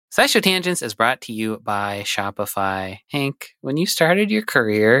SciShow Tangents is brought to you by Shopify. Hank, when you started your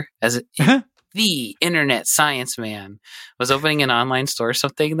career as the internet science man, was opening an online store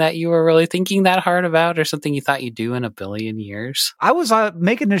something that you were really thinking that hard about, or something you thought you'd do in a billion years? I was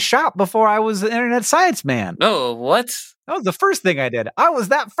making a shop before I was the internet science man. Oh, what? That was the first thing I did. I was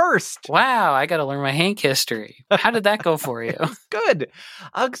that first. Wow, I got to learn my Hank history. How did that go for you? Good.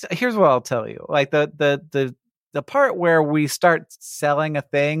 Here's what I'll tell you. Like the part where we start selling a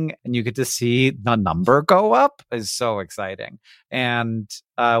thing and you get to see the number go up is so exciting. And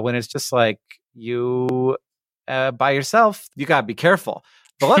when it's just like you by yourself, you got to be careful.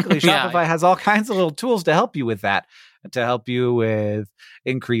 But luckily, Shopify has all kinds of little tools to help you with that, to help you with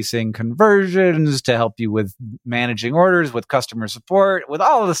increasing conversions, to help you with managing orders, with customer support, with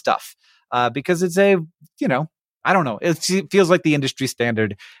all of the stuff. Because it's I don't know. It feels like the industry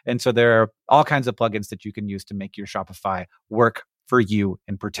standard. And so there are all kinds of plugins that you can use to make your Shopify work for you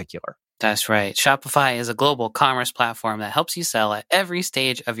in particular. That's right. Shopify is a global commerce platform that helps you sell at every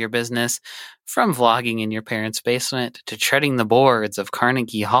stage of your business, from vlogging in your parents' basement to treading the boards of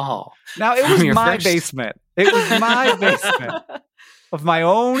Carnegie Hall. Now, it was my basement. It was my basement of my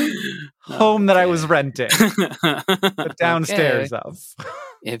own home that I was renting the downstairs of.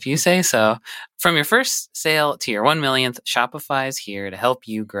 If you say so. From your first sale to your 1 millionth, Shopify is here to help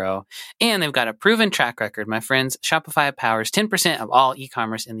you grow. And they've got a proven track record, my friends. Shopify powers 10% of all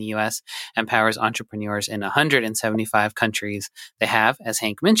e-commerce in the US and powers entrepreneurs in 175 countries. They have, as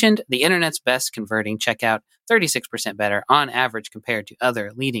Hank mentioned, the internet's best converting checkout, 36% better on average compared to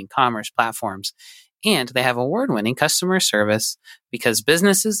other leading commerce platforms. And they have award-winning customer service, because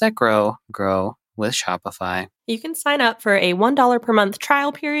businesses that grow with Shopify. You can sign up for a $1 per month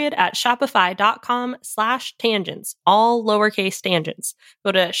trial period at shopify.com/tangents, all lowercase tangents.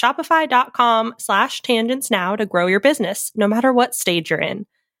 Go to shopify.com/tangents now to grow your business, no matter what stage you're in.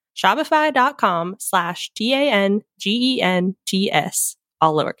 Shopify.com/TANGENTS,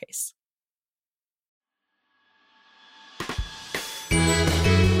 all lowercase.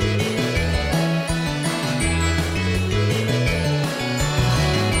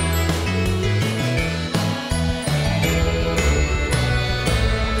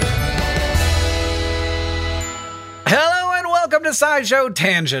 Welcome to SciShow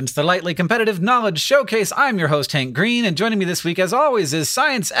Tangents, the lightly competitive knowledge showcase. I'm your host, Hank Green, and joining me this week, as always, is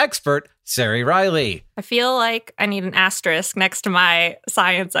science expert Sari Riley. I feel like I need an asterisk next to my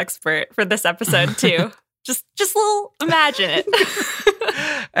science expert for this episode, too. just a little, imagine it.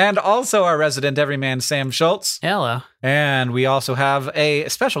 And also our resident everyman, Sam Schultz. Hello. And we also have a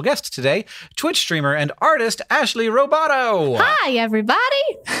special guest today, Twitch streamer and artist Ashley Roboto. Hi, everybody.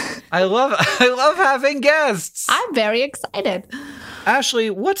 I love having guests. I'm very excited. Ashley,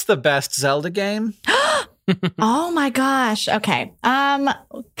 what's the best Zelda game? Oh my gosh. Okay.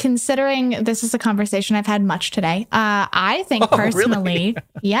 Considering this is a conversation I've had much today, I think personally, really?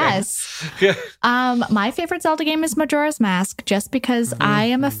 Yes. My favorite Zelda game is Majora's Mask, just because I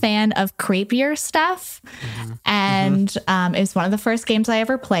am a fan of creepier stuff. And it's one of the first games I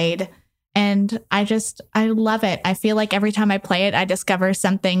ever played. And I love it. I feel like every time I play it, I discover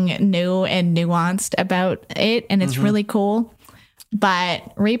something new and nuanced about it. And it's really cool.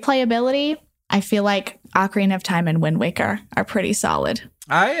 But replayability, I feel like Ocarina of Time and Wind Waker are pretty solid.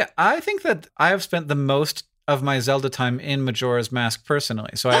 I think that I have spent the most of my Zelda time in Majora's Mask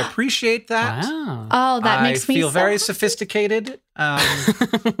personally, so I appreciate that. Wow. Oh, that makes me feel very sophisticated.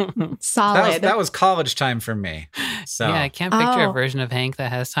 Solid. That was college time for me. So Yeah, I can't picture a version of Hank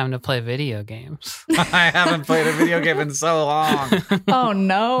that has time to play video games. I haven't played a video game in so long. Oh,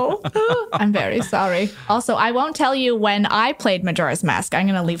 no. I'm very sorry. Also, I won't tell you when I played Majora's Mask. I'm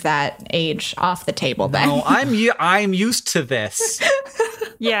going to leave that age off the table then. No, I'm used to this.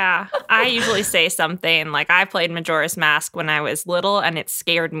 Yeah, I usually say something like, I played Majora's Mask when I was little and it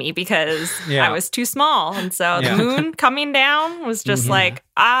scared me because I was too small. And so the moon coming down was just like,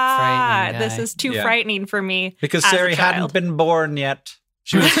 this is too frightening for me. Because Sari hadn't been born yet.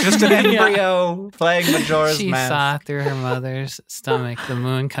 She was just an embryo playing Majora's Mask. She saw through her mother's stomach the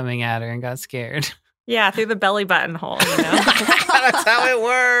moon coming at her and got scared. Yeah, through the belly button hole, you know? That's how it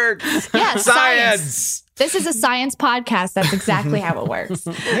works. Yeah, Science. This is a science podcast. That's exactly how it works.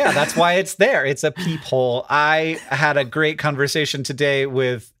 Yeah, that's why it's there. It's a peephole. I had a great conversation today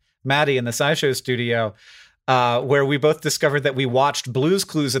with Maddie in the SciShow studio, where we both discovered that we watched Blue's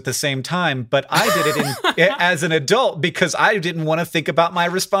Clues at the same time, but I did it as an adult because I didn't want to think about my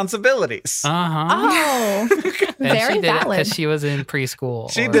responsibilities. Oh, very she did valid. Because she was in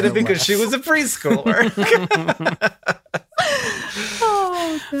preschool. She did it because she was a preschooler.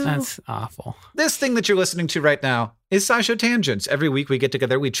 Oh, That's awful. This thing that you're listening to right now is SciShow Tangents. Every week we get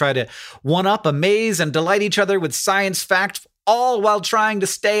together, we try to one-up, amaze, and delight each other with science fact, all while trying to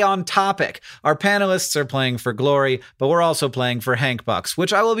stay on topic. Our panelists are playing for glory, but we're also playing for Hank Bucks,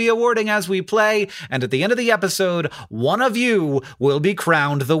 which I will be awarding as we play, and at the end of the episode, one of you will be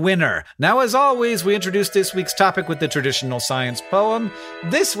crowned the winner. Now, as always, we introduce this week's topic with the traditional science poem.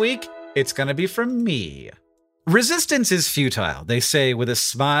 This week, it's going to be from me. Resistance is futile, they say with a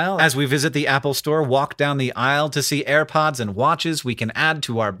smile, as we visit the Apple Store, walk down the aisle to see AirPods and watches we can add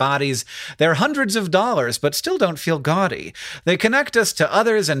to our bodies. They're hundreds of dollars, but still don't feel gaudy. They connect us to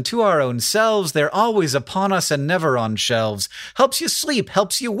others and to our own selves. They're always upon us and never on shelves. Helps you sleep,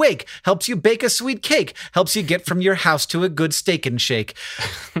 helps you wake, helps you bake a sweet cake, helps you get from your house to a good steak and shake.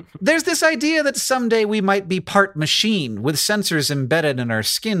 There's this idea that someday we might be part machine, with sensors embedded in our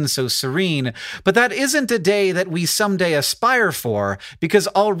skin so serene, but that isn't a day that we someday aspire for, because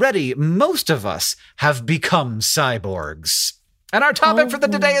already most of us have become cyborgs. And our topic for the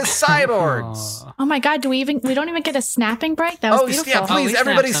today is cyborgs. Oh my God, we don't even get a snapping break? That was beautiful. Yeah, please,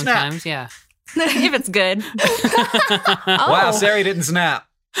 everybody snap. Yeah. If it's good. Wow, Sari didn't snap.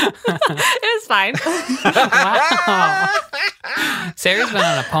 It was fine. Wow. Sarah's been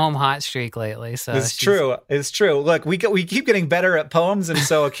on a poem hot streak lately, so it's true. It's true. Look, we keep getting better at poems, and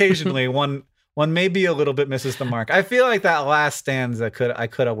so occasionally one maybe a little bit misses the mark. I feel like that last stanza I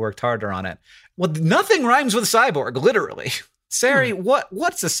could have worked harder on it. Well, nothing rhymes with cyborg, literally. Sari,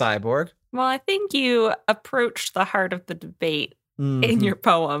 what's a cyborg? Well, I think you approached the heart of the debate in your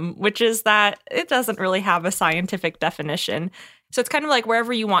poem, which is that it doesn't really have a scientific definition. So it's kind of like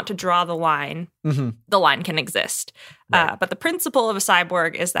wherever you want to draw the line, the line can exist. Right. But the principle of a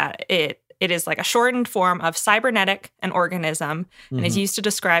cyborg is that it is like a shortened form of cybernetic, an organism, and is used to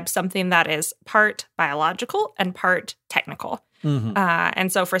describe something that is part biological and part technical.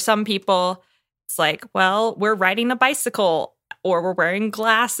 And so for some people, it's like, well, we're riding a bicycle or we're wearing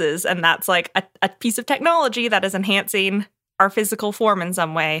glasses, and that's like a piece of technology that is enhancing our physical form in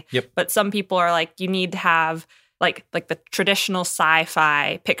some way. Yep. But some people are like, you need to have like the traditional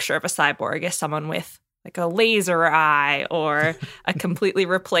sci-fi picture of a cyborg is someone with like a laser eye or a completely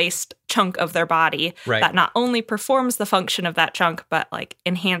replaced chunk of their body that not only performs the function of that chunk, but like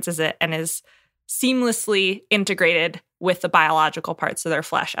enhances it and is seamlessly integrated with the biological parts of their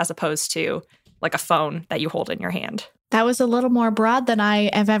flesh, as opposed to like a phone that you hold in your hand. That was a little more broad than I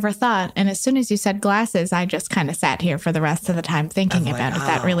have ever thought. And as soon as you said glasses, I just kind of sat here for the rest of the time thinking about it.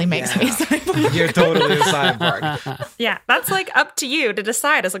 That really makes me a cyborg. You're totally a cyborg. Yeah, that's like up to you to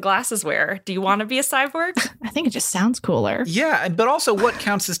decide as a glasses wearer. Do you want to be a cyborg? I think it just sounds cooler. Yeah, but also what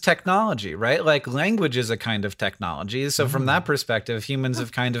counts as technology, right? Like language is a kind of technology. So from that perspective, humans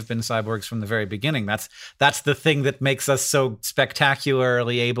have kind of been cyborgs from the very beginning. That's the thing that makes us so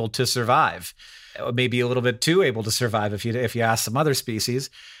spectacularly able to survive. Maybe a little bit too able to survive if you ask some other species.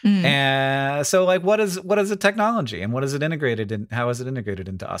 And so like what is a technology and what is it integrated in? How is it integrated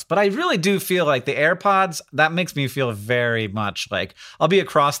into us? But I really do feel like the AirPods, that makes me feel very much like I'll be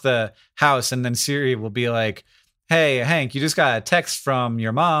across the house and then Siri will be like, hey, Hank, you just got a text from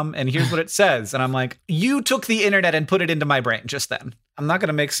your mom and here's what it says. And I'm like, you took the internet and put it into my brain just then. I'm not going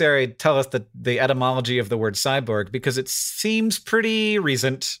to make Sari tell us the etymology of the word cyborg because it seems pretty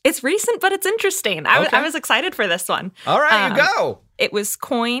recent. It's recent, but it's interesting. I was excited for this one. All right, you go. It was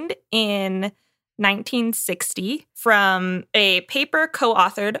coined in 1960 from a paper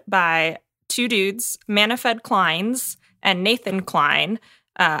co-authored by two dudes, Manfred Clynes and Nathan Kline,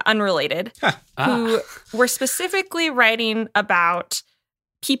 unrelated, who were specifically writing about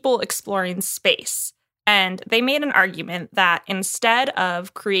people exploring space. And they made an argument that instead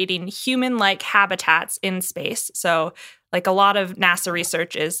of creating human-like habitats in space, so like a lot of NASA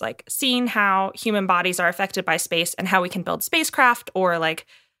research is like seeing how human bodies are affected by space and how we can build spacecraft or like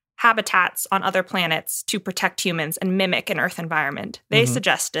habitats on other planets to protect humans and mimic an Earth environment. They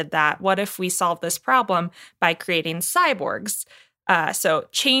suggested that what if we solve this problem by creating cyborgs? So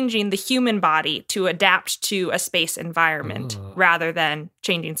changing the human body to adapt to a space environment rather than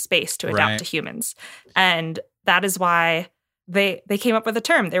changing space to adapt to humans. And that is why they came up with the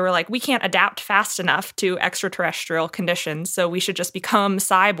term. They were like, we can't adapt fast enough to extraterrestrial conditions, so we should just become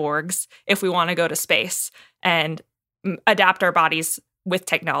cyborgs if we want to go to space and adapt our bodies with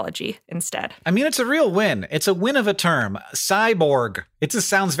technology instead. I mean, it's a real win. It's a win of a term. Cyborg. It just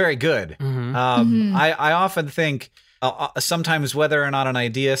sounds very good. I often think sometimes whether or not an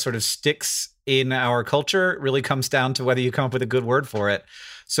idea sort of sticks in our culture really comes down to whether you come up with a good word for it.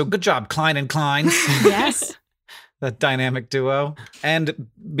 So good job, Klein and Kleins. Yes. That dynamic duo. And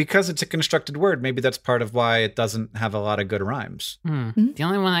because it's a constructed word, maybe that's part of why it doesn't have a lot of good rhymes. The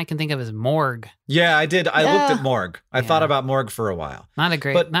only one I can think of is morgue. Yeah, I did. I looked at morgue. I thought about morgue for a while.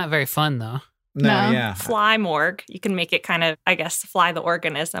 Not very fun, though. No, yeah. Fly morgue. You can make it kind of, I guess, fly the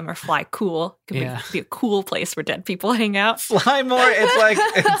organism or fly cool. It could be a cool place where dead people hang out. Fly more.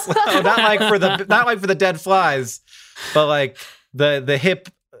 It's not like for the dead flies, but like the hip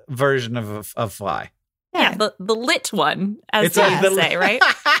version of fly. Yeah, the lit one, as they say, right?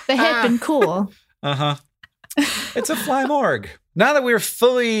 The hip and cool. Uh-huh. It's a fly morgue. Now that we're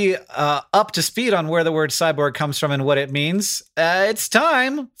fully up to speed on where the word cyborg comes from and what it means, it's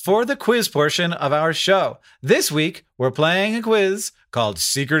time for the quiz portion of our show. This week, we're playing a quiz called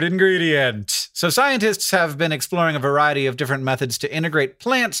Secret Ingredient. So scientists have been exploring a variety of different methods to integrate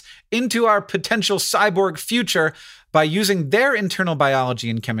plants into our potential cyborg future by using their internal biology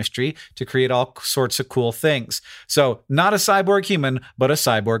and chemistry to create all sorts of cool things. So not a cyborg human, but a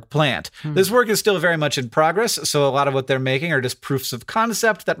cyborg plant. This work is still very much in progress, so a lot of what they're making are just proofs of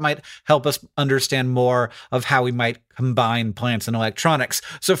concept that might help us understand more of how we might combine plants and electronics.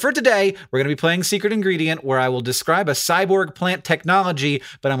 So for today, we're going to be playing Secret Ingredient, where I will describe a cyborg plant technology,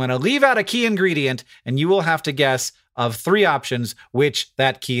 but I'm going to leave out a key ingredient, and you will have to guess of 3 options which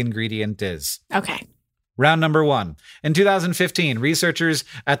that key ingredient is. Okay. Round number 1. In 2015, researchers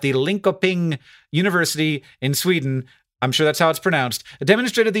at the Linköping University in Sweden, I'm sure that's how it's pronounced,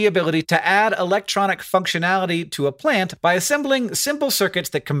 demonstrated the ability to add electronic functionality to a plant by assembling simple circuits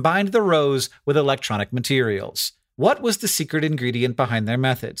that combined the rows with electronic materials. What was the secret ingredient behind their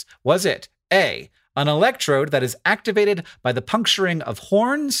methods? Was it A, an electrode that is activated by the puncturing of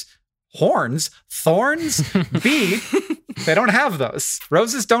thorns? B, they don't have those.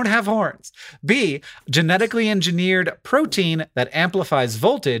 Roses don't have horns. B, genetically engineered protein that amplifies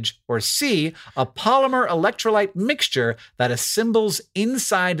voltage. Or C, a polymer electrolyte mixture that assembles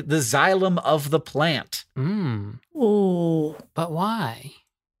inside the xylem of the plant. Ooh. But why?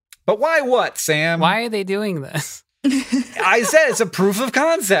 But why what, Sam? Why are they doing this? I said it's a proof of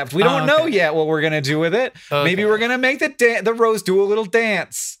concept. We don't know yet what we're going to do with it. Okay. Maybe we're going to make the rose do a little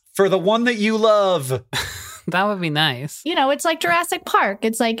dance for the one that you love. That would be nice. You know, it's like Jurassic Park.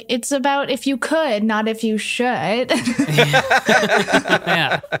 It's like, it's about if you could, not if you should.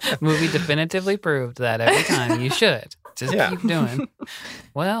 Yeah. Movie definitively proved that every time you should. Just keep doing.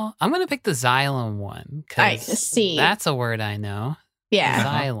 Well, I'm going to pick the xylem one. I see. That's a word I know. Yeah.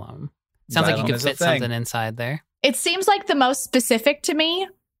 Xylem. Sounds like you could fit something inside there. It seems like the most specific to me.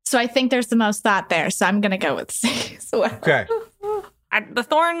 So I think there's the most thought there. So I'm going to go with C. Okay. The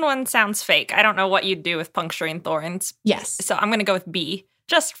thorn one sounds fake. I don't know what you'd do with puncturing thorns. Yes. So I'm going to go with B,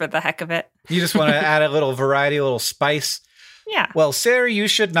 just for the heck of it. You just want to add a little variety, a little spice. Yeah. Well, Sarah, you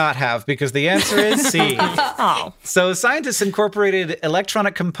should not have, because the answer is C. Oh. So scientists incorporated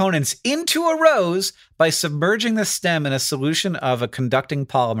electronic components into a rose by submerging the stem in a solution of a conducting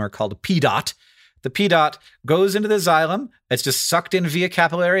polymer called PDOT. The PDOT goes into the xylem. It's just sucked in via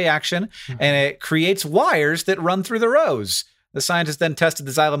capillary action, and it creates wires that run through the rose. The scientists then tested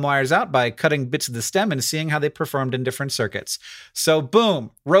the xylem wires out by cutting bits of the stem and seeing how they performed in different circuits. So,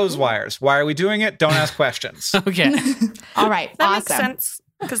 boom, rose wires. Why are we doing it? Don't ask questions. Okay. All right. That makes sense,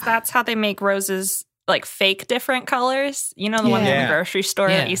 because that's how they make roses, like fake different colors. You know, the ones in the grocery store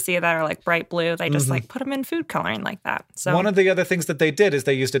that you see that are like bright blue. They just like put them in food coloring like that. So one of the other things that they did is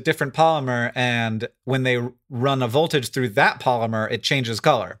they used a different polymer, and when they run a voltage through that polymer, it changes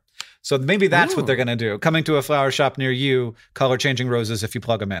color. So maybe that's what they're going to do. Coming to a flower shop near you, color-changing roses if you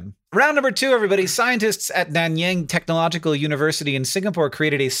plug them in. Round number 2, everybody. Scientists at Nanyang Technological University in Singapore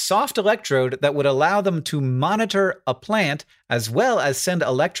created a soft electrode that would allow them to monitor a plant as well as send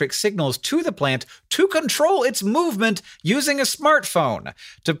electric signals to the plant to control its movement using a smartphone.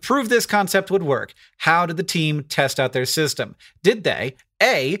 To prove this concept would work, how did the team test out their system? Did they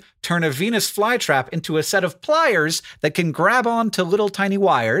A, turn a Venus flytrap into a set of pliers that can grab onto little tiny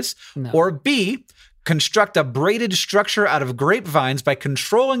wires? No. Or B, construct a braided structure out of grapevines by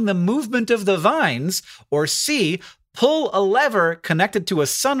controlling the movement of the vines? Or C, pull a lever connected to a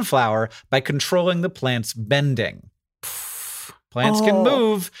sunflower by controlling the plant's bending? Plants can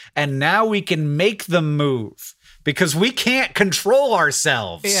move, and now we can make them move because we can't control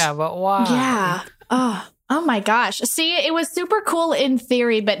ourselves. Yeah, but why? Yeah. Oh my gosh. See, it was super cool in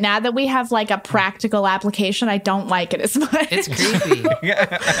theory, but now that we have like a practical application, I don't like it as much. It's creepy.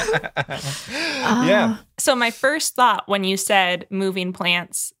 Yeah. So my first thought when you said moving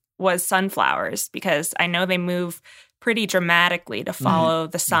plants was sunflowers, because I know they move pretty dramatically to follow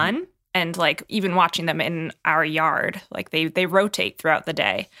the sun. And like even watching them in our yard, like they rotate throughout the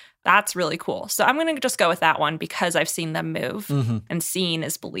day. That's really cool. So I'm going to just go with that one because I've seen them move, and seeing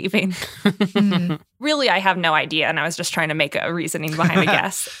is believing. Really, I have no idea, and I was just trying to make a reasoning behind a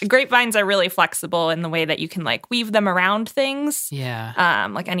guess. Grapevines are really flexible in the way that you can like weave them around things. Yeah.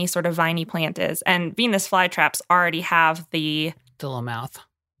 Like any sort of viney plant is. And Venus flytraps already have the little mouth.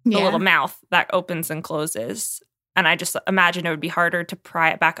 The little mouth that opens and closes. And I just imagine it would be harder to pry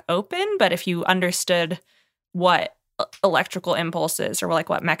it back open, but if you understood what electrical impulses or like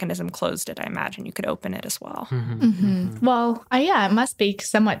what mechanism closed it, I imagine you could open it as well. Well, yeah, it must be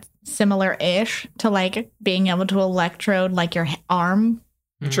somewhat similar-ish to like being able to electrode like your arm,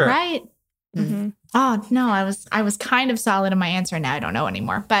 Sure. right? Oh no, I was kind of solid in my answer. Now I don't know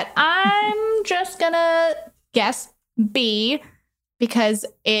anymore. But I'm just gonna guess B because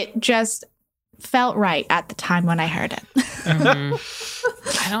it just felt right at the time when I heard it.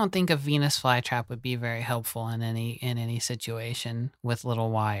 I don't think a Venus flytrap would be very helpful in any situation with little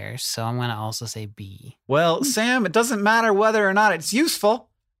wires. So I'm going to also say B. Well, Sam, it doesn't matter whether or not it's useful.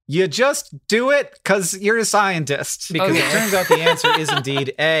 You just do it because you're a scientist. Because it turns out the answer is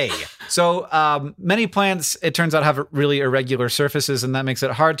indeed A. So many plants, it turns out, have really irregular surfaces, and that makes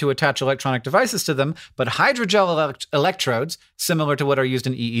it hard to attach electronic devices to them. But hydrogel electrodes, similar to what are used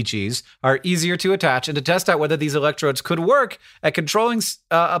in EEGs, are easier to attach. And to test out whether these electrodes could work at controlling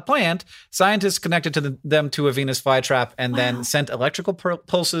a plant, scientists connected them to a Venus flytrap and then sent electrical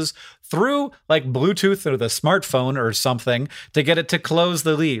pulses through like Bluetooth or the smartphone or something to get it to close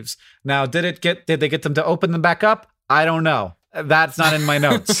the leaves. Now, did they get them to open them back up? I don't know. That's not in my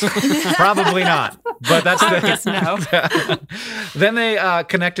notes. Probably not. But that's no. Then they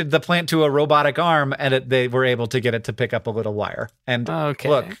connected the plant to a robotic arm, and they were able to get it to pick up a little wire. And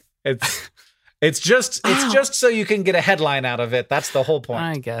look, it's just so you can get a headline out of it. That's the whole point.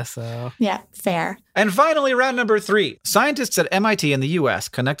 I guess so. Yeah, fair. And finally, round number 3. Scientists at MIT in the US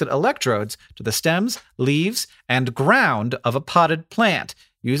connected electrodes to the stems, leaves, and ground of a potted plant,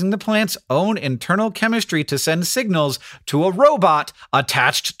 using the plant's own internal chemistry to send signals to a robot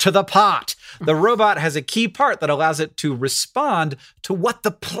attached to the pot. The robot has a key part that allows it to respond to what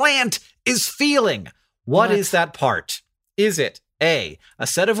the plant is feeling. What is that part? Is it A, a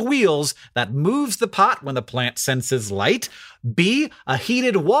set of wheels that moves the pot when the plant senses light? B, a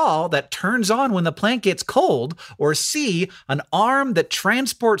heated wall that turns on when the plant gets cold? Or C, an arm that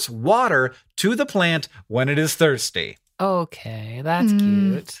transports water to the plant when it is thirsty? Okay, that's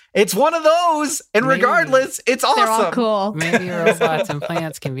cute. It's one of those, and regardless, it's awesome. They're all cool. Maybe robots and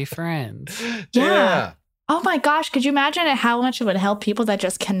plants can be friends. Yeah. Oh my gosh, could you imagine how much it would help people that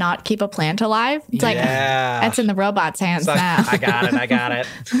just cannot keep a plant alive? It's like, that's in the robot's hands now. I got it.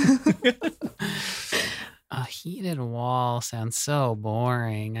 A heated wall sounds so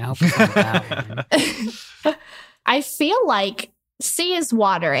boring. I hope it's not that one. I feel like C is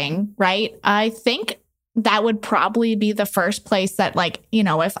watering, right? I think that would probably be the first place that, like, you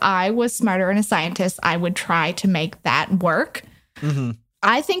know, if I was smarter and a scientist, I would try to make that work.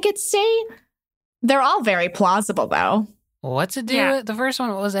 I think it's C. They're all very plausible, though. What's it do with the first one?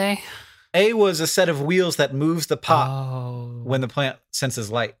 What was A? A was a set of wheels that moves the pot when the plant senses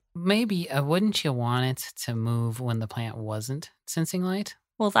light. Maybe, wouldn't you want it to move when the plant wasn't sensing light?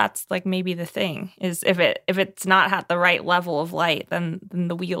 Well, that's like maybe the thing is if it's not at the right level of light, then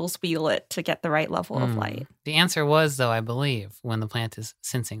the wheels wheel it to get the right level of light. The answer was, though, I believe, when the plant is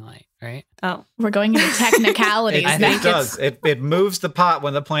sensing light, right? Oh. We're going into technicalities now. It does. It moves the pot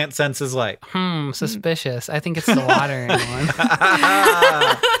when the plant senses light. Suspicious. I think it's the watering one.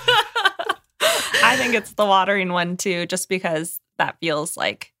 I think it's the watering one, too, just because that feels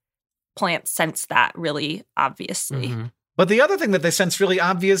like plants sense that really obviously. But the other thing that they sense really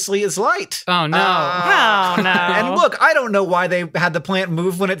obviously is light. Oh, no. Oh, no. And look, I don't know why they had the plant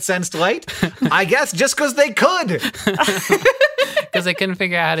move when it sensed light. I guess just because they could. Because they couldn't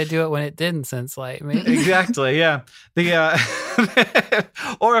figure out how to do it when it didn't sense light. Maybe. Exactly, yeah.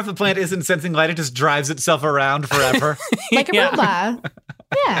 Or if the plant isn't sensing light, it just drives itself around forever. Like a Roomba.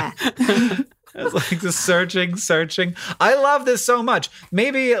 Yeah. It's like just searching. I love this so much.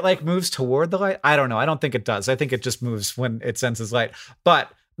 Maybe it like moves toward the light. I don't know. I don't think it does. I think it just moves when it senses light. But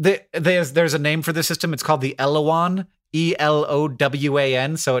there's a name for the system. It's called the Elowan,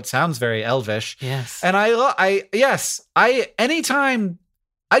 Elowan. So it sounds very elvish. Yes. And anytime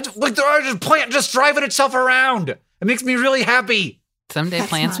there's a plant just driving itself around. It makes me really happy. Someday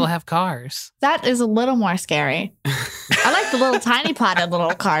plants will have cars. That is a little more scary. I like the little tiny potted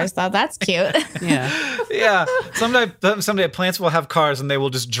little cars, though. That's cute. Yeah. Someday plants will have cars and they will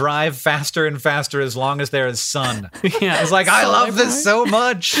just drive faster and faster as long as there is sun. Yeah. It's like, I love this so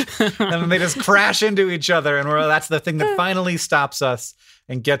much. And then they just crash into each other. And that's the thing that finally stops us.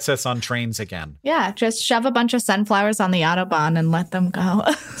 and gets us on trains again. Yeah, just shove a bunch of sunflowers on the Autobahn and let them go.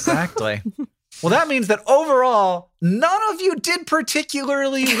 Exactly. Well, that means that overall, none of you did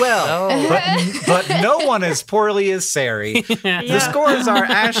particularly well. But no one as poorly as Sari. Yeah. The scores are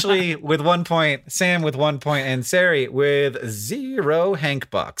Ashley with 1 point, Sam with 1 point, and Sari with 0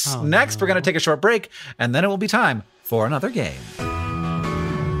 Hank bucks. Next, we're going to take a short break, and then it will be time for another game.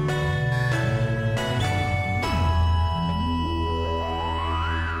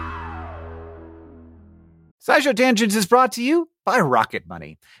 SciShow Tangents is brought to you by Rocket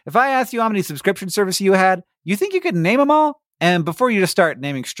Money. If I asked you how many subscription services you had, you think you could name them all? And before you just start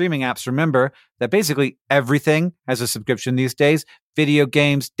naming streaming apps, remember that basically everything has a subscription these days. Video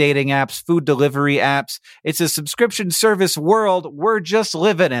games, dating apps, food delivery apps. It's a subscription service world. We're just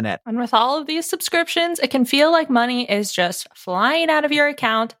living in it. And with all of these subscriptions, it can feel like money is just flying out of your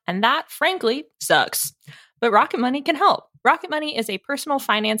account, and that, frankly, sucks. But Rocket Money can help. Rocket Money is a personal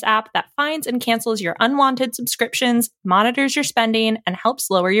finance app that finds and cancels your unwanted subscriptions, monitors your spending, and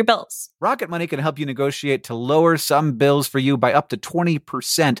helps lower your bills. Rocket Money can help you negotiate to lower some bills for you by up to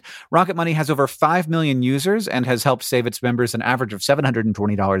 20%. Rocket Money has over 5 million users and has helped save its members an average of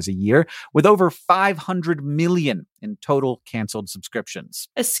 $720 a year, with over 500 million in total canceled subscriptions.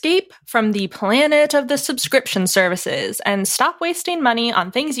 Escape from the planet of the subscription services and stop wasting money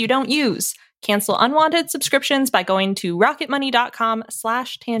on things you don't use. Cancel unwanted subscriptions by going to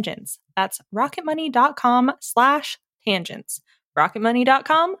rocketmoney.com/tangents. That's rocketmoney.com/tangents.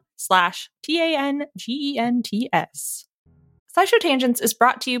 rocketmoney.com/tangents. SciShow Tangents is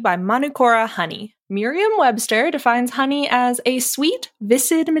brought to you by Manukora honey. Merriam-Webster defines honey as a sweet,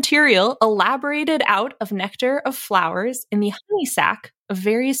 viscid material elaborated out of nectar of flowers in the honey sac of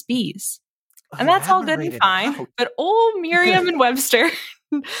various bees. And that's all good and fine, but old Merriam and Webster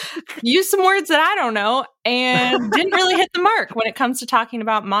used some words that I don't know and didn't really hit the mark when it comes to talking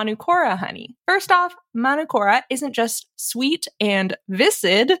about Manukora honey. First off, Manukora isn't just sweet and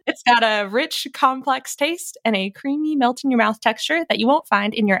viscid. It's got a rich, complex taste and a creamy, melt-in-your-mouth texture that you won't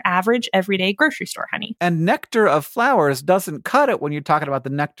find in your average, everyday grocery store honey. And nectar of flowers doesn't cut it when you're talking about the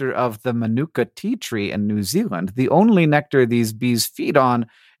nectar of the Manuka tea tree in New Zealand, the only nectar these bees feed on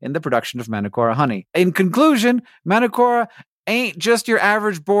in the production of Manukora honey. In conclusion, Manukora ain't just your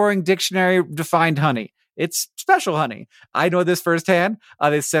average boring dictionary defined honey. It's special honey. I know this firsthand.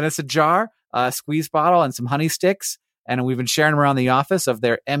 They sent us a jar, a squeeze bottle, and some honey sticks, and we've been sharing them around the office of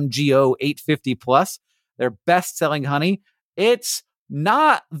their MGO 850 Plus, their best-selling honey. It's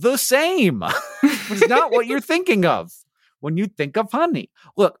not the same. It's not what you're thinking of when you think of honey.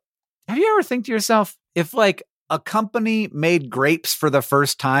 Look, have you ever think to yourself, if like a company made grapes for the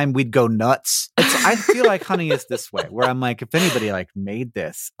first time, we'd go nuts? I feel like honey is this way, where I'm like, if anybody like made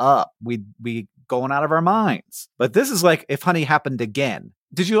this up, we'd be going out of our minds. But this is like if honey happened again.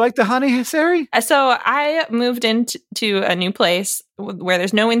 Did you like the honey, Sari? So I moved into a new place where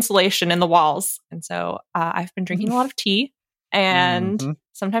there's no insulation in the walls. And so I've been drinking a lot of tea. And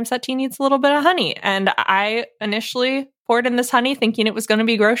sometimes that tea needs a little bit of honey. And I initially poured in this honey thinking it was going to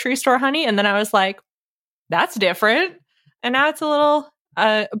be grocery store honey. And then I was like, that's different. And now it's a little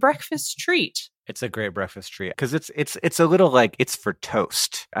breakfast treat. It's a great breakfast treat because it's a little like it's for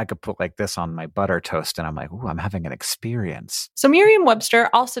toast. I could put like this on my butter toast and I'm like, ooh, I'm having an experience. So Merriam-Webster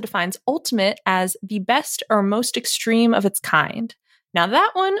also defines ultimate as the best or most extreme of its kind. Now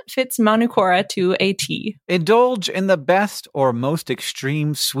that one fits Manukora to a T. Indulge in the best or most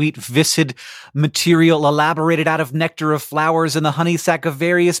extreme sweet viscid material elaborated out of nectar of flowers in the honey sac of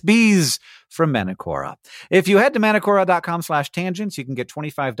various bees from Manukora. If you head to manukora.com/tangents, you can get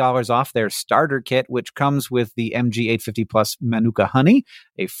 $25 off their starter kit, which comes with the MG 850 Plus Manuka honey,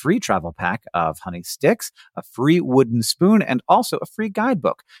 a free travel pack of honey sticks, a free wooden spoon, and also a free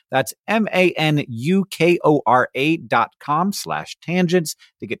guidebook. That's manukora.com/tangents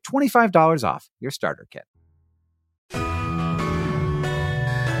to get $25 off your starter kit.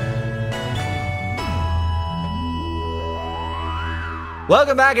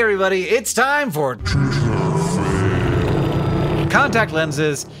 Welcome back, everybody. It's time for Contact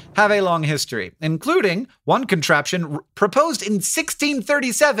lenses have a long history, including one contraption proposed in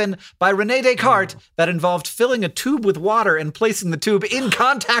 1637 by René Descartes that involved filling a tube with water and placing the tube in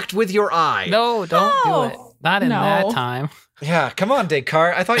contact with your eye. No, don't do it. Not in that time. Yeah, come on,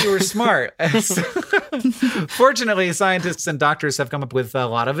 Descartes. I thought you were smart. Fortunately, scientists and doctors have come up with a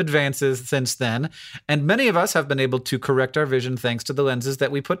lot of advances since then, and many of us have been able to correct our vision thanks to the lenses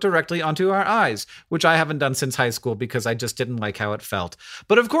that we put directly onto our eyes, which I haven't done since high school because I just didn't like how it felt.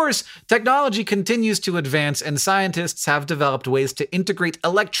 But of course, technology continues to advance, and scientists have developed ways to integrate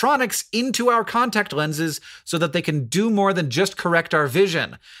electronics into our contact lenses so that they can do more than just correct our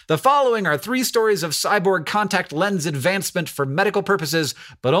vision. The following are 3 stories of cyborg contact lens advancement for medical purposes,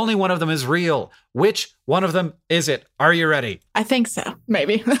 but only one of them is real. Which one of them is it? Are you ready? I think so.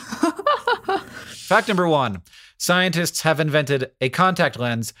 Maybe. Fact number 1. Scientists have invented a contact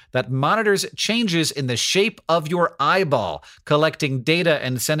lens that monitors changes in the shape of your eyeball, collecting data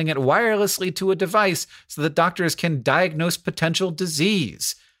and sending it wirelessly to a device so that doctors can diagnose potential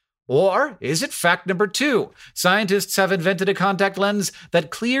disease. Or is it fact number 2? Scientists have invented a contact lens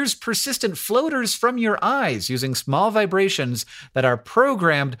that clears persistent floaters from your eyes using small vibrations that are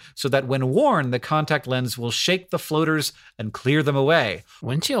programmed so that when worn, the contact lens will shake the floaters and clear them away.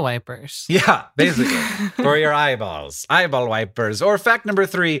 Windshield wipers. Yeah, basically. For your eyeballs. Eyeball wipers. Or fact number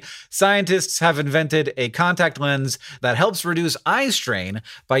 3, scientists have invented a contact lens that helps reduce eye strain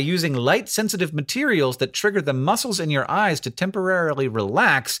by using light-sensitive materials that trigger the muscles in your eyes to temporarily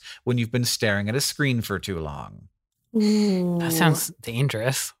relax when you've been staring at a screen for too long. Ooh. That sounds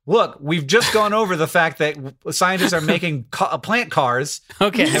dangerous. Look, we've just gone over the fact that scientists are making plant cars.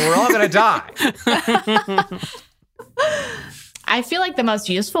 Okay. And we're all going to die. I feel like the most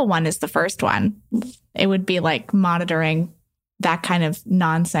useful one is the first one. It would be like monitoring that kind of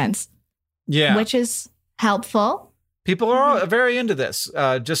nonsense. Yeah. Which is helpful. People are very into this,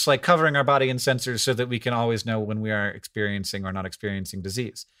 just like covering our body in sensors so that we can always know when we are experiencing or not experiencing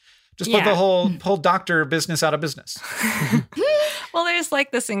disease. Just put the whole doctor business out of business. Well, there's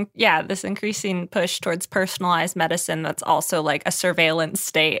like this increasing push towards personalized medicine that's also like a surveillance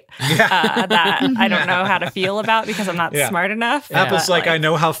state that I don't know how to feel about because I'm not smart enough. Apple's like, I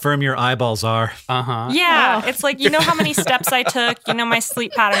know how firm your eyeballs are. Uh-huh. Yeah, it's like, you know how many steps I took, you know my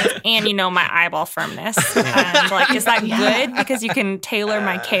sleep patterns, and you know my eyeball firmness. And like, is that good because you can tailor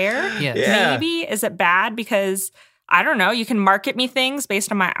my care? Yes. Yeah. Maybe. Is it bad because I don't know, you can market me things based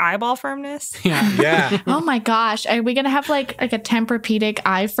on my eyeball firmness? Yeah. Oh my gosh. Are we going to have like a Tempur-Pedic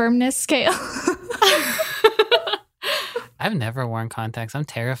eye firmness scale? I've never worn contacts. I'm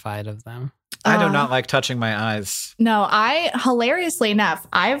terrified of them. I do not like touching my eyes. No, hilariously enough,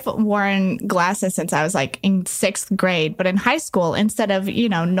 I've worn glasses since I was like in 6th grade. But in high school, instead of,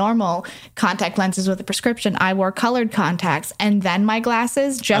 normal contact lenses with a prescription, I wore colored contacts and then my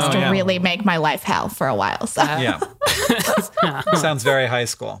glasses just to really make my life hell for a while. So. Yeah. Sounds very high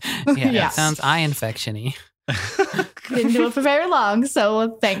school. Yeah. It sounds eye infection-y. Didn't do it for very long,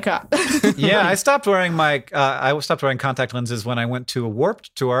 so thank God. Yeah, I stopped wearing contact lenses when I went to a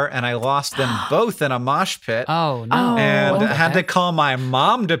Warped Tour, and I lost them both in a mosh pit. Oh no! And had to call my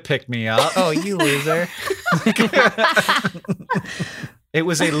mom to pick me up. Oh, you loser! It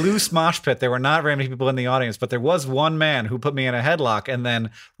was a loose mosh pit. There were not very many people in the audience, but there was one man who put me in a headlock and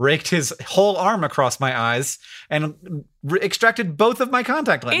then raked his whole arm across my eyes and extracted both of my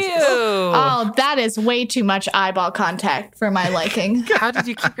contact lenses. Ew! Oh, that is way too much eyeball contact for my liking. How did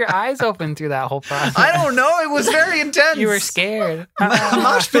you keep your eyes open through that whole process? I don't know. It was very intense. You were scared.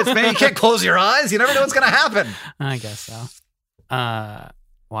 Mosh pits, man. You can't close your eyes. You never know what's going to happen. I guess so.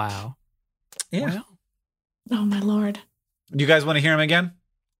 Wow. Yeah. Well, Oh, my Lord. You guys want to hear him again?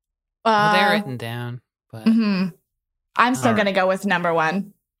 they're written down, but I'm still going to go with number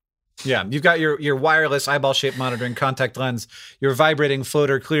 1. Yeah, you've got your wireless eyeball-shaped monitoring contact lens, your vibrating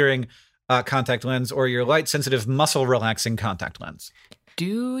floater clearing contact lens, or your light-sensitive muscle-relaxing contact lens.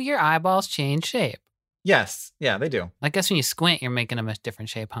 Do your eyeballs change shape? Yes. Yeah, they do. I guess when you squint, you're making them a different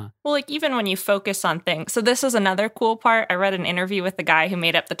shape, huh? Well, like even when you focus on things. So this is another cool part. I read an interview with the guy who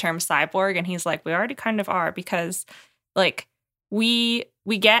made up the term cyborg, and he's like, we already kind of are because like we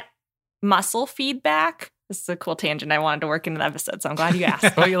get muscle feedback. This is a cool tangent. I wanted to work into the episode, so I'm glad you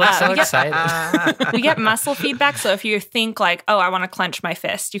asked. Oh, you look so excited. We get muscle feedback. So if you think like, oh, I want to clench my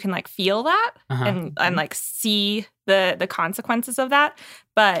fist, you can like feel that and like see the consequences of that.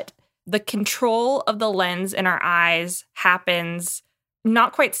 But the control of the lens in our eyes happens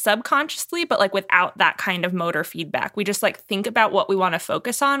not quite subconsciously, but like without that kind of motor feedback. We just like think about what we want to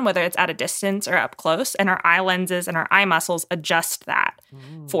focus on, whether it's at a distance or up close, and our eye lenses and our eye muscles adjust that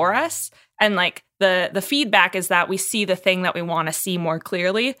for us. And like the feedback is that we see the thing that we want to see more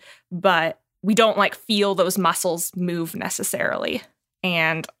clearly, but we don't like feel those muscles move necessarily.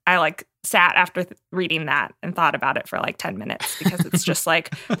 And I like sat after reading that and thought about it for like 10 minutes because it's just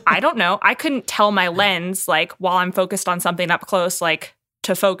like, I don't know. I couldn't tell my lens like while I'm focused on something up close, like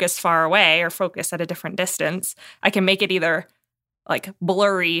to focus far away or focus at a different distance, I can make it either like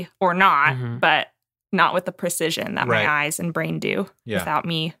blurry or not, but not with the precision that my eyes and brain do without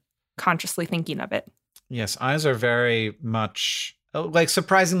me consciously thinking of it. Yes, eyes are very much like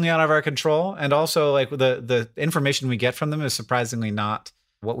surprisingly out of our control. And also like the information we get from them is surprisingly not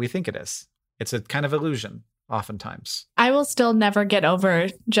what we think it is. It's a kind of illusion oftentimes. I will still never get over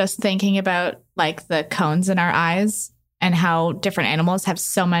just thinking about like the cones in our eyes and how different animals have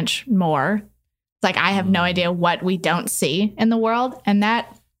so much more. Like I have no idea what we don't see in the world. And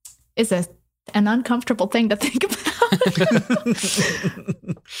that is an uncomfortable thing to think about.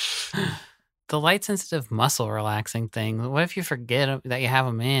 The light-sensitive muscle relaxing thing. What if you forget that you have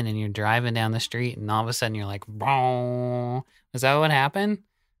them in and you're driving down the street and all of a sudden you're like, "Boom." Is that what happened?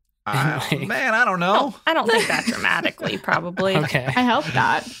 Man, I don't know. I don't think that dramatically, probably. Okay. I hope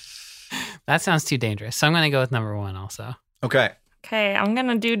not. That sounds too dangerous. So I'm going to go with number 1 also. Okay, I'm going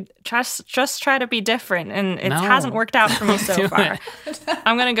to do just try to be different. And it hasn't worked out for me so far.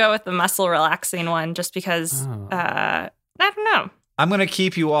 I'm going to go with the muscle relaxing one just because, I don't know. I'm going to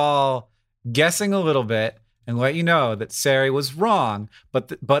keep you all guessing a little bit and let you know that Sari was wrong,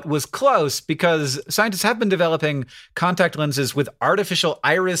 but was close because scientists have been developing contact lenses with artificial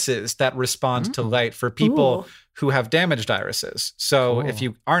irises that respond to light for people who have damaged irises. So if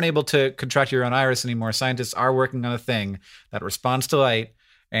you aren't able to contract your own iris anymore, scientists are working on a thing that responds to light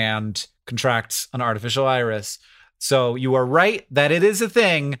and contracts an artificial iris. So you are right that it is a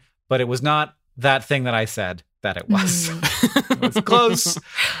thing, but it was not that thing that I said that it was. It was close,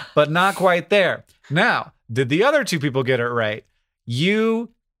 but not quite there. Now, did the other 2 people get it right? You,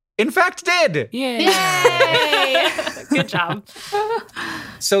 in fact, did. Yay! Good job.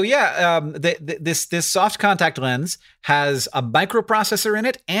 So this soft contact lens has a microprocessor in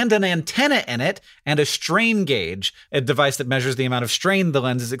it and an antenna in it and a strain gauge, a device that measures the amount of strain the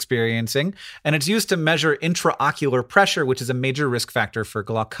lens is experiencing. And it's used to measure intraocular pressure, which is a major risk factor for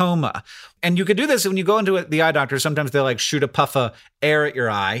glaucoma. And you could do this when you go into the eye doctor. Sometimes they'll like shoot a puff of air at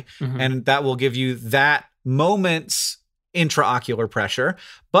your eye, and that will give you that moment's intraocular pressure.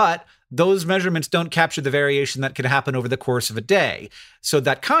 But those measurements don't capture the variation that can happen over the course of a day. So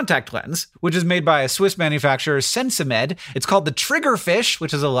that contact lens, which is made by a Swiss manufacturer, Sensimed, it's called the Triggerfish,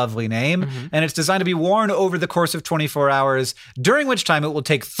 which is a lovely name, and it's designed to be worn over the course of 24 hours, during which time it will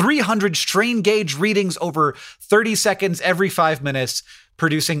take 300 strain gauge readings over 30 seconds every 5 minutes,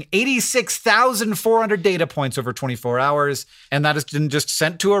 producing 86,400 data points over 24 hours. And that is then just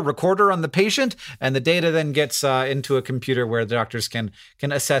sent to a recorder on the patient. And the data then gets into a computer where the doctors can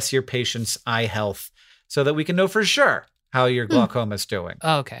assess your patient's eye health so that we can know for sure how your glaucoma is doing.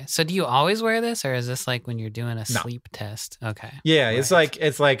 Okay. So do you always wear this, or is this like when you're doing a sleep test? Okay. Yeah, right.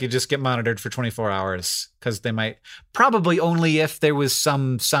 It's like you just get monitored for 24 hours because they might probably only if there was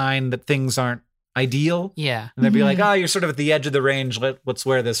some sign that things aren't ideal. Yeah. And they'd be like, you're sort of at the edge of the range. Let's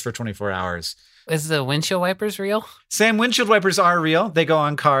wear this for 24 hours. Is the windshield wipers real? Sam, windshield wipers are real. They go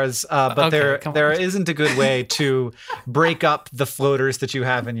on cars, but there isn't a good way to break up the floaters that you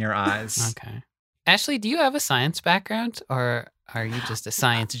have in your eyes. Okay. Ashley, do you have a science background, or are you just a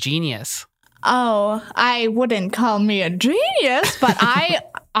science genius? Oh, I wouldn't call me a genius, but I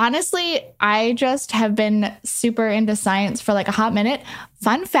just have been super into science for like a hot minute.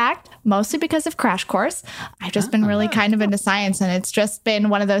 Fun fact, mostly because of Crash Course. I've just been really kind of into science, and it's just been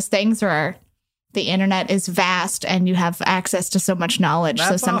one of those things where the internet is vast and you have access to so much knowledge. That's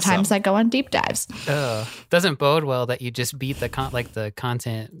so sometimes awesome. I go on deep dives. Doesn't bode well that you just beat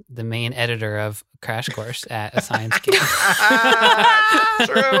the main editor of Crash Course at a science game.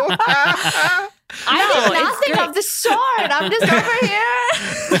 True. I did nothing of the sort. I'm just over here.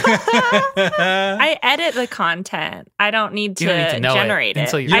 I edit the content. I don't need to generate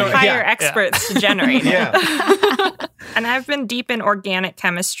it. I hire experts to generate it. And I've been deep in organic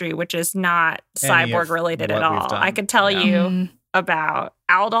chemistry, which is not cyborg related at all. I could tell you about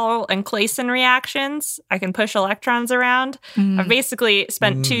aldol and Claisen reactions. I can push electrons around. I've basically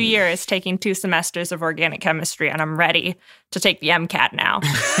spent 2 years taking 2 semesters of organic chemistry, and I'm ready to take the MCAT now.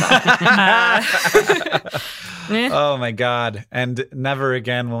 Oh my God. And never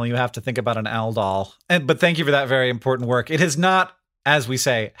again will you have to think about an aldol. But thank you for that very important work. It has not, as we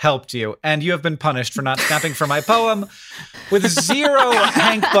say, helped you. And you have been punished for not snapping for my poem with 0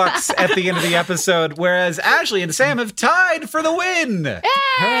 Hank Bucks at the end of the episode, whereas Ashley and Sam have tied for the win. Yay!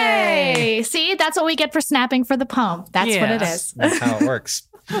 Hooray! See, that's what we get for snapping for the poem. That's what it is. That's how it works.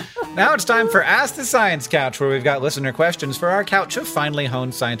 Now it's time for Ask the Science Couch, where we've got listener questions for our couch of finely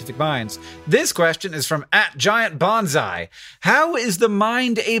honed scientific minds. This question is from @GiantBonsai. How is the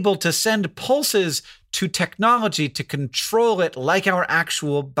mind able to send pulses to technology to control it like our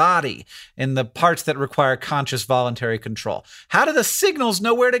actual body in the parts that require conscious voluntary control. How do the signals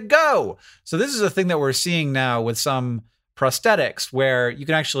know where to go? So this is a thing that we're seeing now with some prosthetics where you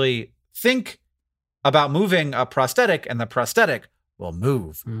can actually think about moving a prosthetic and the prosthetic will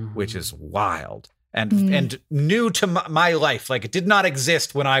move, which is wild and new to my life. Like, it did not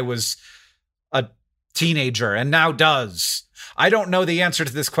exist when I was a teenager and now does. I don't know the answer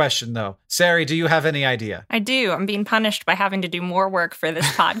to this question, though. Sari, do you have any idea? I do. I'm being punished by having to do more work for this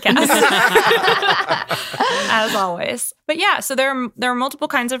podcast, as always. But yeah, so there are multiple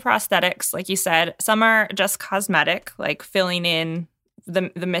kinds of prosthetics, like you said. Some are just cosmetic, like filling in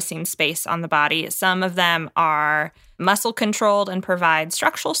the missing space on the body. Some of them are muscle controlled and provide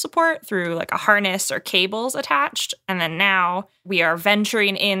structural support through like a harness or cables attached. And then now we are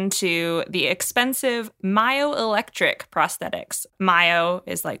venturing into the expensive myoelectric prosthetics. Myo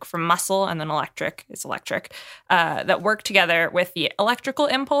is like from muscle, and then electric is electric, that work together with the electrical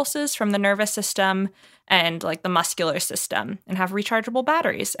impulses from the nervous system and like the muscular system, and have rechargeable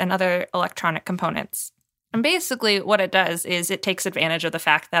batteries and other electronic components. And basically what it does is it takes advantage of the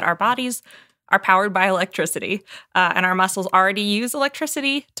fact that our bodies are powered by electricity, and our muscles already use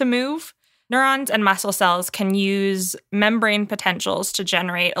electricity to move. Neurons and muscle cells can use membrane potentials to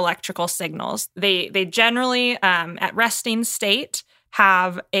generate electrical signals. They generally, at resting state,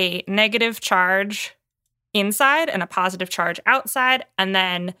 have a negative charge inside and a positive charge outside, and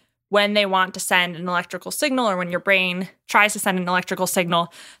then when they want to send an electrical signal, or when your brain tries to send an electrical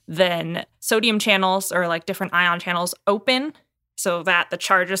signal, then sodium channels or like different ion channels open so that the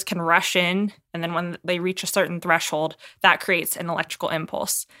charges can rush in. And then when they reach a certain threshold, that creates an electrical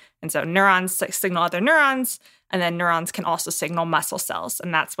impulse. And so neurons signal other neurons, and then neurons can also signal muscle cells.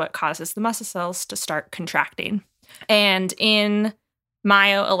 And that's what causes the muscle cells to start contracting. And in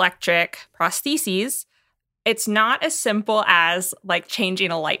myoelectric prostheses, it's not as simple as like changing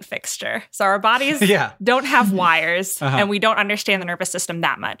a light fixture. So our bodies don't have wires, and we don't understand the nervous system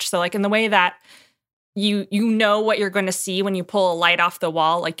that much. So like in the way that you know what you're going to see when you pull a light off the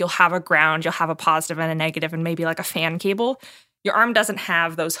wall, like you'll have a ground, you'll have a positive and a negative, and maybe like a fan cable. Your arm doesn't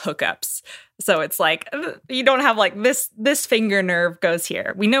have those hookups. So it's like you don't have like this finger nerve goes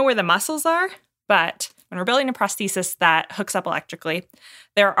here. We know where the muscles are, but when we're building a prosthesis that hooks up electrically,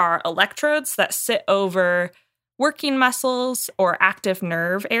 there are electrodes that sit over working muscles or active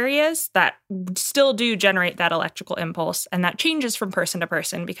nerve areas that still do generate that electrical impulse. And that changes from person to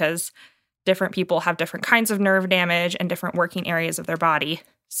person because different people have different kinds of nerve damage and different working areas of their body,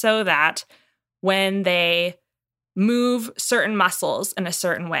 so that when they move certain muscles in a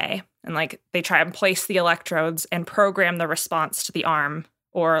certain way, and like they try and place the electrodes and program the response to the arm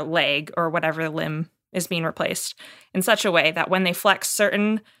or leg or whatever limb is being replaced in such a way that when they flex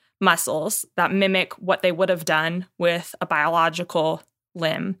certain muscles that mimic what they would have done with a biological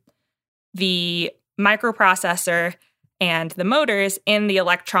limb, the microprocessor and the motors in the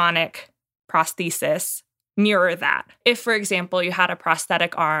electronic prosthesis mirror that. If, for example, you had a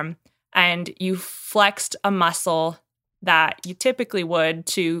prosthetic arm and you flexed a muscle that you typically would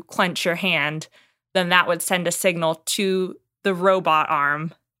to clench your hand, then that would send a signal to the robot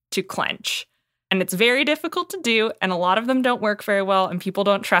arm to clench. And it's very difficult to do, and a lot of them don't work very well, and people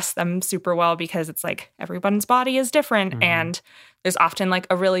don't trust them super well because it's like everyone's body is different, and there's often like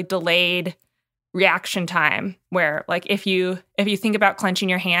a really delayed reaction time where like if you think about clenching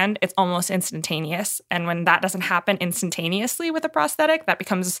your hand, it's almost instantaneous. And when that doesn't happen instantaneously with a prosthetic, that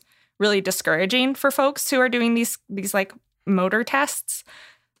becomes really discouraging for folks who are doing these like motor tests.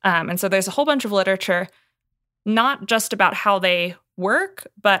 And so there's a whole bunch of literature, not just about how they work,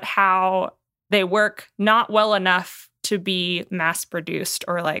 but how they work not well enough to be mass produced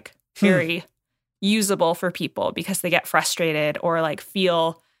or like very usable for people because they get frustrated or like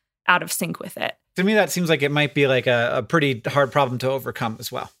feel out of sync with it. To me, that seems like it might be like a pretty hard problem to overcome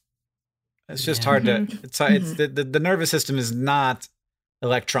as well. It's just hard to, it's the nervous system is not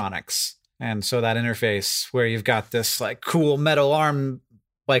electronics. And so that interface where you've got this like cool metal arm,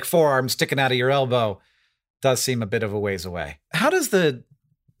 like forearm sticking out of your elbow, does seem a bit of a ways away. How does the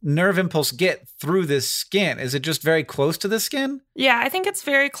nerve impulse get through this skin? Is it just very close to the skin? Yeah, I think it's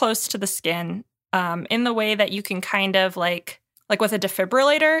very close to the skin, in the way that you can kind of like with a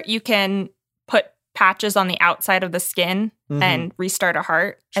defibrillator, you can put patches on the outside of the skin and restart a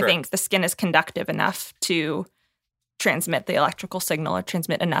heart. Sure. I think the skin is conductive enough to transmit the electrical signal or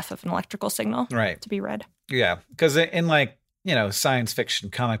transmit enough of an electrical signal to be read. Yeah, because in like, science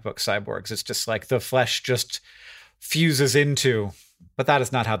fiction comic book cyborgs, it's just like the flesh just fuses into, but that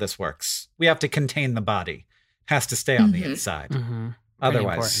is not how this works. We have to contain the body. It has to stay on the inside.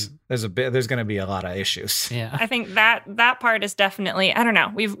 Otherwise, there's going to be a lot of issues. Yeah. I think that part is definitely, I don't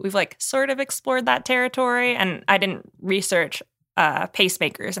know. We've like sort of explored that territory, and I didn't research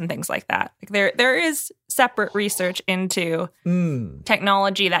pacemakers and things like that. Like there is separate research into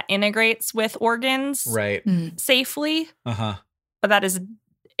technology that integrates with organs safely. But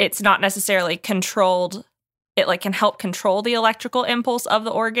it's not necessarily controlled. It like can help control the electrical impulse of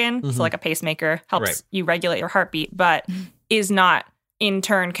the organ. So like a pacemaker helps you regulate your heartbeat, but is not in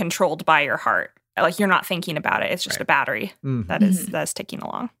turn controlled by your heart. Like you're not thinking about it. It's just a battery that's ticking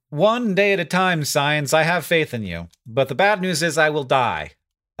along. One day at a time, science. I have faith in you. But the bad news is I will die.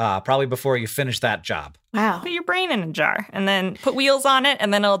 Probably before you finish that job. Wow. Put your brain in a jar and then put wheels on it,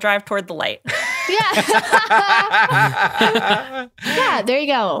 and then it'll drive toward the light. Yeah, there you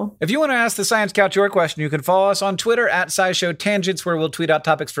go. If you want to ask the Science Couch your question, you can follow us on Twitter at SciShow Tangents, where we'll tweet out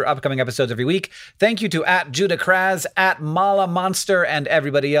topics for upcoming episodes every week. Thank you to at Judah Kraz, at Mala Monster, and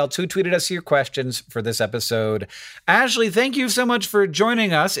everybody else who tweeted us your questions for this episode. Ashley, thank you so much for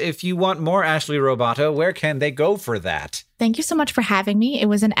joining us. If you want more Ashley Roboto, where can they go for that? Thank you so much for having me. It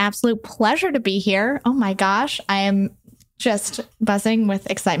was an absolute pleasure to be here. Oh my gosh, I am just buzzing with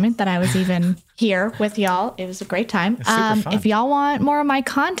excitement that I was even here with y'all. It was a great time. If y'all want more of my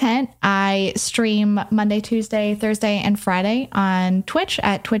content, I stream Monday, Tuesday, Thursday, and Friday on Twitch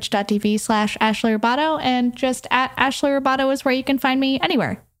at twitch.tv/Ashley Roboto, and just at Ashley Roboto is where you can find me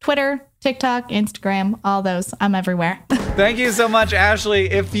anywhere. Twitter, TikTok, Instagram, all those. I'm everywhere. Thank you so much, Ashley.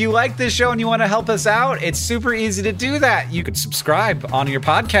 If you like this show and you want to help us out, it's super easy to do that. You could subscribe on your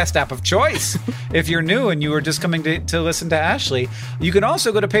podcast app of choice. If you're new and you were just coming to listen to Ashley, you can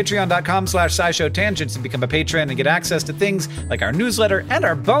also go to patreon.com/SciShowTangents and become a patron and get access to things like our newsletter and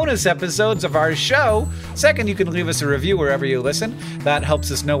our bonus episodes of our show. Second, you can leave us a review wherever you listen. That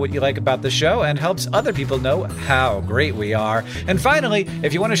helps us know what you like about the show and helps other people know how great we are. And finally,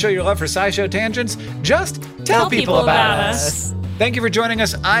 if you want to show your love for SciShow Tangents, just tell people about us. Thank you for joining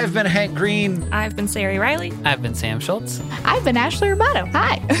us. I've been Hank Green. I've been Sari Riley. I've been Sam Schultz. I've been Ashley Roboto.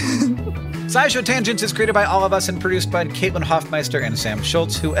 Hi. SciShow Tangents is created by all of us and produced by Caitlin Hoffmeister and Sam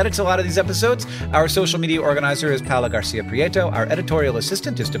Schultz, who edits a lot of these episodes. Our social media organizer is Paula Garcia Prieto. Our editorial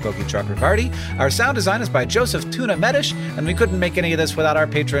assistant is Deboki Chakravarti. Our sound design is by Joseph Tuna Medish, and we couldn't make any of this without our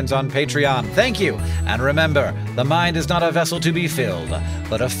patrons on Patreon. Thank you. And remember, the mind is not a vessel to be filled,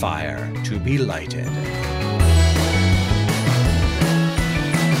 but a fire to be lighted.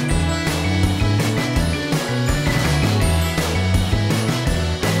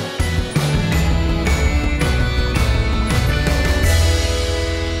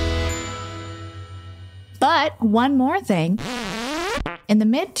 But one more thing. In the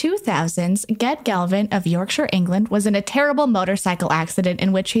mid-2000s, Ged Galvin of Yorkshire, England, was in a terrible motorcycle accident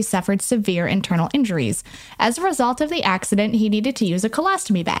in which he suffered severe internal injuries. As a result of the accident, he needed to use a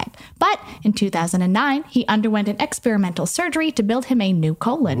colostomy bag. But in 2009, he underwent an experimental surgery to build him a new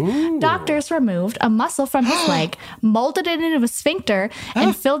colon. Ooh. Doctors removed a muscle from his leg, molded it into a sphincter,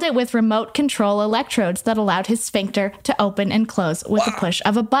 and filled it with remote control electrodes that allowed his sphincter to open and close with the push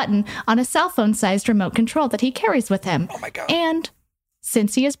of a button on a cell phone-sized remote control that he carries with him. Oh my God. And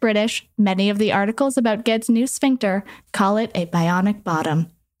since he is British, many of the articles about Ged's new sphincter call it a bionic bottom.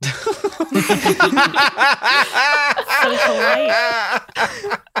 So polite.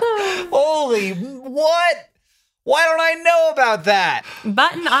 Holy, what? Why don't I know about that?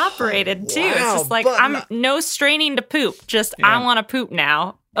 Button operated too. Wow, it's just like, I'm no straining to poop. Just, I want to poop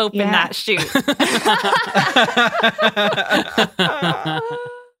now. Open that chute.